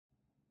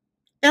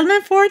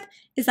Bellman-Ford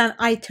is an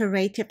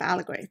iterative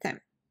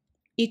algorithm.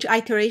 Each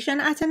iteration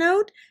at a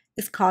node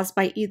is caused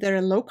by either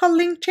a local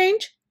link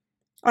change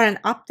or an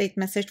update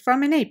message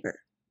from a neighbor.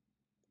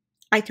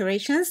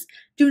 Iterations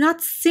do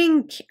not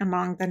sync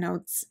among the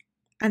nodes,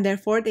 and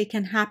therefore they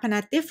can happen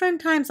at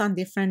different times on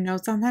different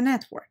nodes on the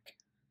network.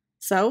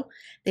 So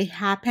they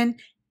happen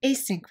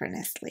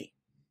asynchronously.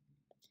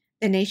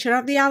 The nature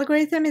of the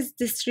algorithm is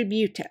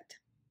distributed.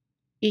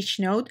 Each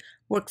node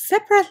works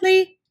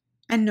separately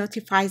and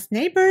notifies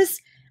neighbors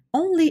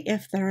only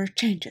if there are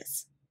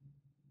changes.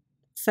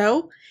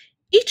 So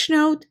each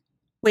node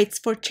waits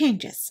for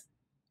changes.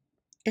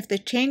 If the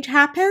change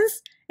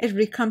happens, it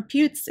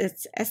recomputes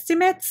its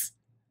estimates,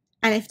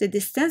 and if the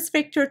distance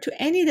vector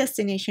to any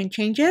destination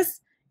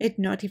changes, it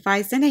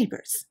notifies the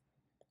neighbors.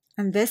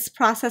 And this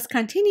process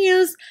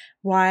continues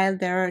while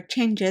there are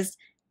changes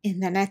in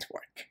the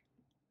network.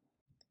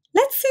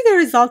 Let's see the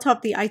result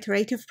of the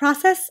iterative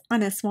process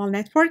on a small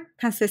network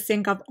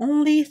consisting of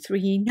only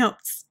 3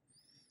 nodes.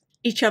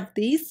 Each of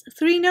these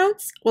 3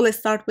 nodes will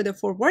start with a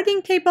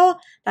forwarding table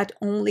that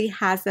only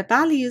has the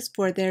values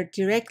for their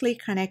directly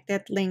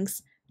connected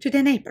links to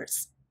the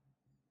neighbors.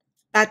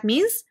 That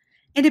means,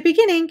 in the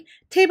beginning,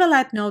 table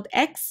at node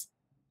X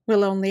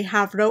will only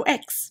have row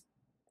X.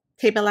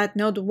 Table at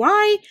node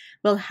Y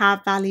will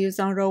have values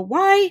on row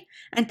Y,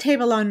 and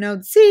table on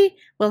node Z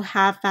will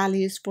have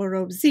values for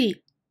row Z.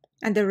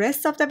 And the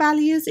rest of the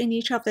values in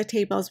each of the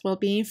tables will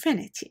be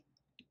infinity.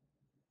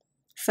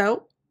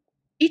 So,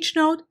 each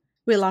node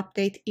will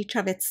update each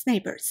of its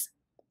neighbors.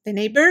 The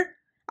neighbor,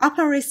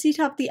 upon receipt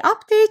of the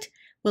update,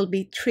 will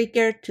be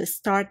triggered to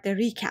start the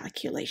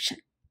recalculation.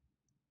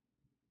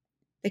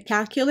 The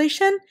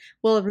calculation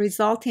will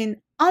result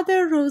in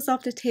other rows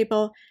of the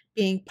table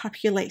being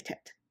populated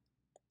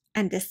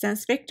and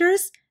distance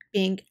vectors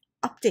being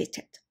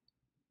updated.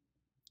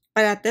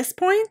 But at this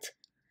point,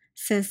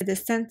 since the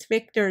distance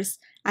vectors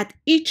at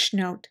each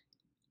node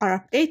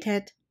are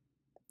updated,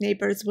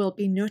 neighbors will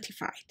be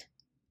notified.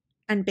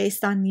 And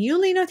based on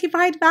newly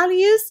notified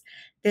values,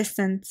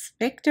 distance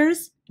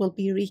vectors will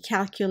be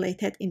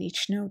recalculated in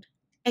each node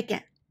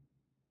again.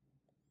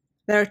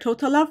 There are a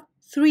total of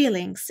 3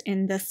 links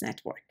in this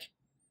network,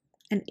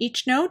 and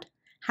each node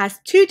has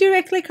 2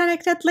 directly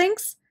connected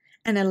links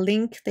and a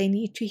link they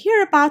need to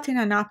hear about in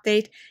an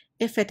update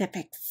if it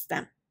affects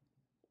them.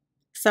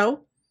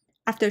 So,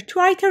 after 2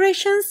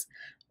 iterations,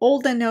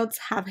 all the nodes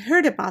have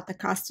heard about the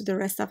cost to the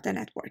rest of the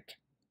network,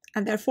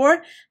 and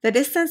therefore the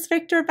distance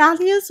vector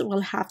values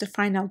will have the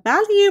final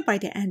value by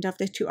the end of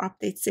the 2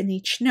 updates in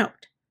each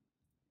node.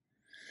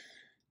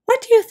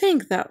 What do you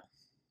think though?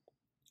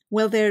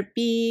 Will there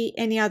be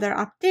any other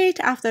update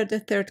after the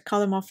 3rd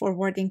column of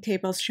forwarding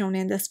tables shown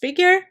in this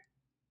figure?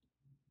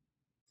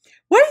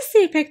 What is the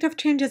effect of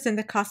changes in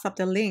the cost of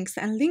the links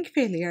and link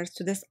failures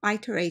to this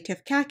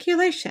iterative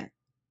calculation?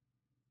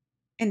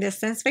 In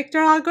distance vector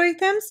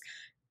algorithms,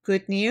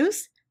 good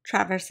news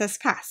traverses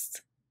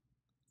fast.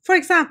 For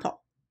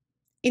example,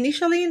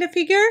 initially in the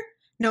figure,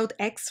 node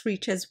X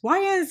reaches Y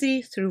and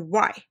Z through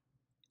Y,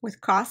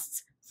 with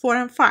costs 4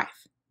 and 5.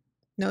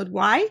 Node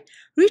Y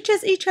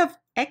reaches each of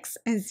X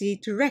and Z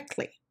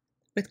directly,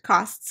 with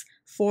costs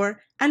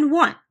 4 and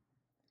 1.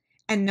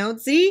 And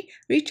node Z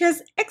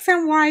reaches X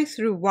and Y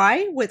through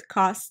Y with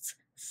costs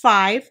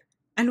 5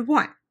 and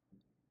 1.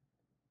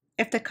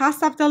 If the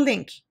cost of the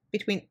link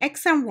between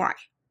X and Y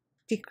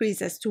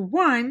decreases to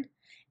 1,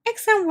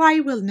 X and Y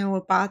will know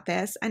about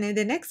this, and in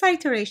the next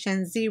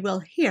iteration, Z will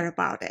hear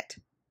about it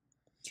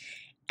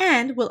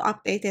and will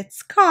update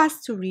its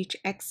cost to reach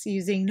X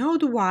using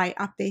node Y,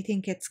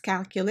 updating its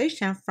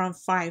calculation from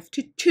 5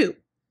 to 2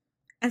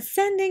 and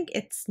sending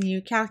its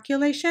new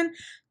calculation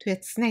to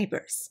its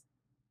neighbors.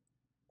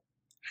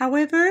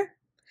 However,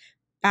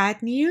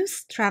 bad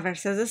news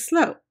traverses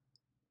slow.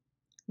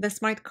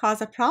 This might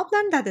cause a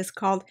problem that is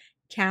called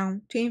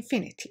count to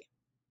infinity.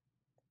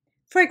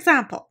 For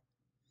example,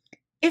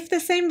 if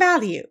the same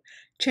value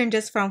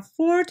changes from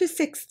 4 to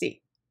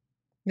 60,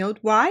 node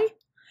Y,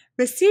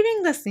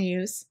 receiving this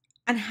news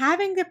and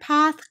having the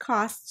path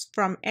costs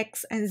from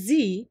X and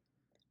Z,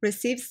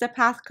 receives the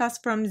path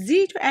cost from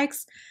Z to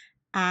X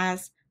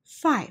as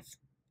 5.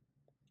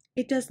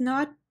 It does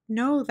not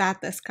know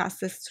that this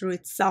cost is through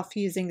itself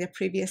using the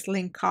previous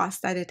link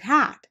cost that it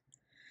had.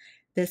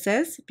 This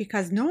is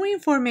because no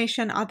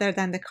information other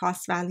than the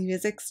cost value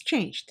is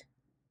exchanged.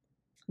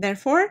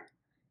 Therefore,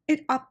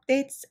 it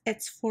updates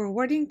its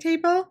forwarding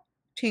table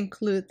to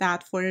include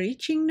that for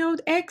reaching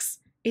node X,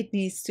 it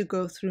needs to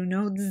go through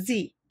node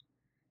Z.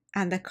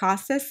 And the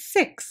cost is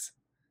 6,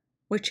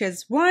 which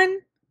is 1,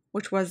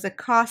 which was the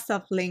cost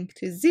of link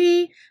to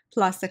Z,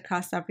 plus the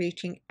cost of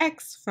reaching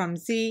X from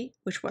Z,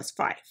 which was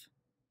 5.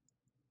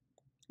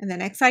 In the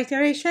next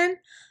iteration,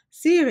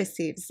 Z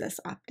receives this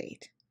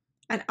update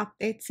and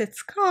updates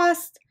its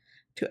cost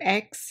to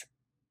X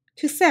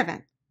to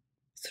 7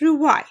 through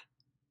Y.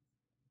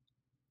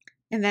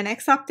 In the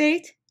next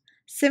update,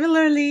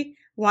 similarly,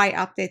 Y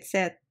updates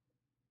it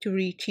to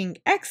reaching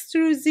X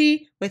through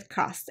Z with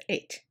cost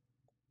 8.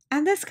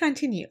 And this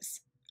continues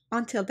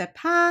until the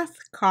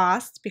path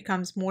cost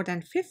becomes more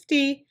than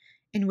 50,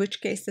 in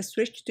which case the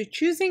switch to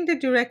choosing the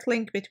direct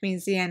link between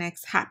Z and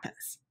X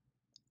happens.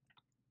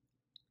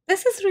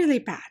 This is really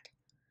bad,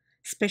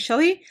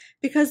 especially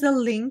because the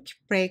link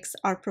breaks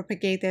are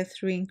propagated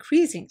through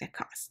increasing the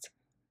cost,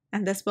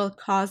 and this will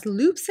cause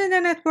loops in the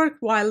network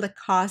while the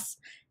cost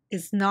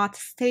is not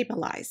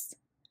stabilized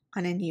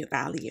on a new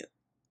value.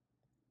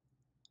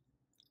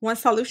 One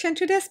solution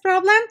to this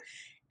problem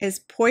is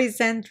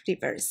poisoned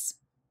reverse,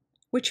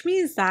 which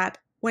means that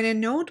when a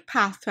node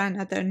path to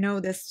another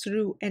node is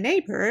through a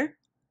neighbor,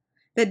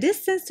 the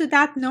distance to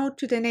that node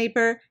to the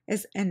neighbor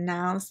is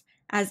announced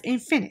as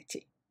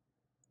infinity.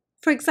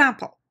 For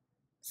example,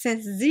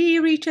 since Z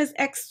reaches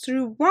X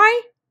through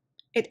Y,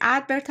 it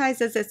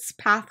advertises its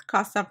path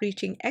cost of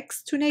reaching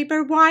X to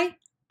neighbor Y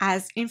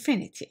as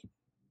infinity.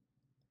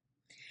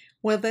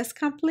 Will this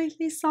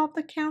completely solve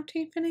the count to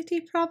infinity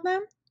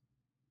problem?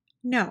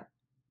 No.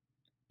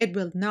 It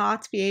will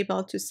not be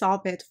able to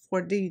solve it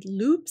for the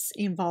loops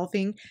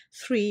involving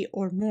 3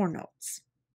 or more nodes.